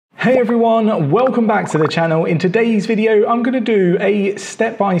Hey everyone, welcome back to the channel. In today's video, I'm going to do a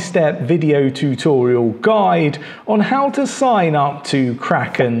step-by-step video tutorial guide on how to sign up to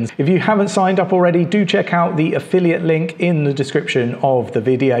Kraken. If you haven't signed up already, do check out the affiliate link in the description of the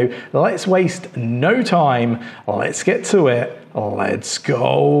video. Let's waste no time. Let's get to it. Let's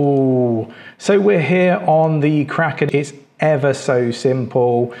go. So we're here on the Kraken. It's ever so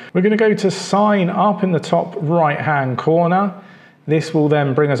simple. We're going to go to sign up in the top right-hand corner. This will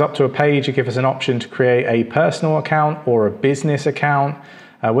then bring us up to a page and give us an option to create a personal account or a business account.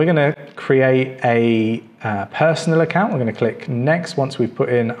 We're going to create a personal account. We're going to click next once we've put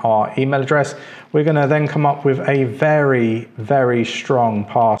in our email address. We're going to then come up with a very, very strong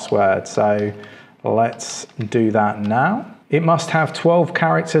password. So let's do that now. It must have 12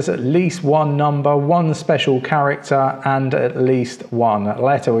 characters, at least one number, one special character, and at least one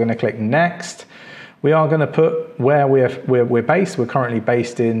letter. We're going to click next. We are going to put where we're based. We're currently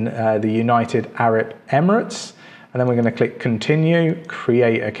based in the United Arab Emirates. And then we're going to click continue,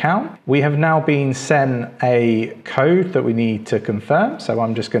 create account. We have now been sent a code that we need to confirm. So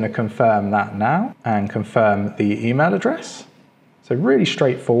I'm just going to confirm that now and confirm the email address. So really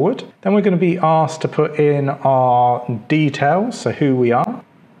straightforward. Then we're going to be asked to put in our details, so who we are.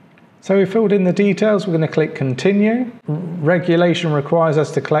 So we filled in the details, we're going to click continue. Regulation requires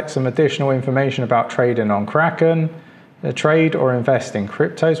us to collect some additional information about trading on Kraken. Trade or invest in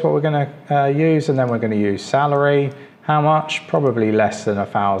crypto is what we're going to use, and then we're going to use salary. How much? Probably less than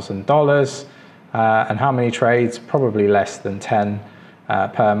 $1,000. And how many trades? Probably less than 10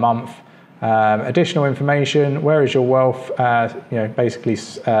 per month. Additional information, where is your wealth basically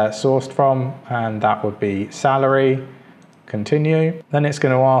sourced from, and that would be salary. Continue. Then it's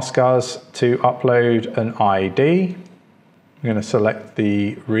going to ask us to upload an ID. I'm going to select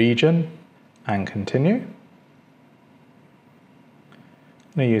the region and continue. I'm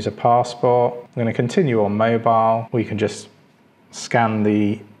going to use a passport. I'm going to continue on mobile. We can just scan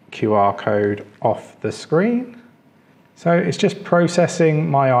the QR code off the screen. So it's just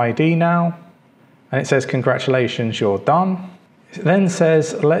processing my ID now. And it says, congratulations, you're done. It then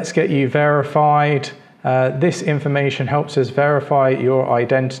says, let's get you verified. This information helps us verify your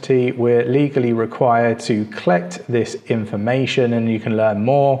identity. We're legally required to collect this information, and you can learn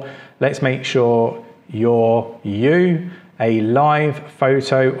more. Let's make sure you're you. A live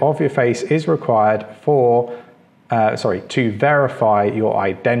photo of your face is required to verify your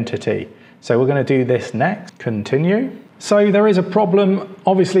identity. So we're going to do this next. Continue. So there is a problem.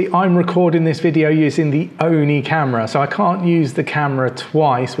 Obviously, I'm recording this video using the Oni camera, so I can't use the camera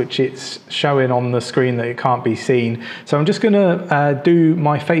twice, which it's showing on the screen that it can't be seen. So I'm just going to do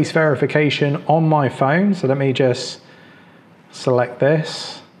my face verification on my phone. So let me just select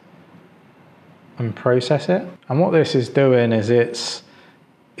this and process it. And what this is doing is it's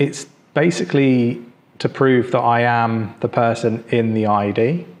basically to prove that I am the person in the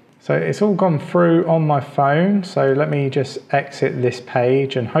ID. So it's all gone through on my phone. So let me just exit this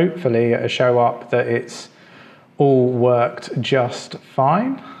page and hopefully it'll show up that it's all worked just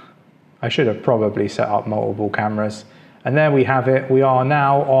fine. I should have probably set up multiple cameras. And there we have it. We are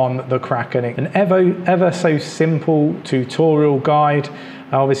now on the Kraken. An ever so simple tutorial guide.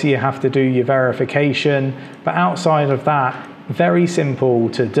 Obviously you have to do your verification, but outside of that, very simple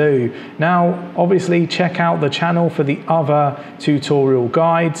to do. Now, obviously check out the channel for the other tutorial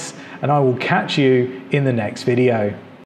guides, and I will catch you in the next video.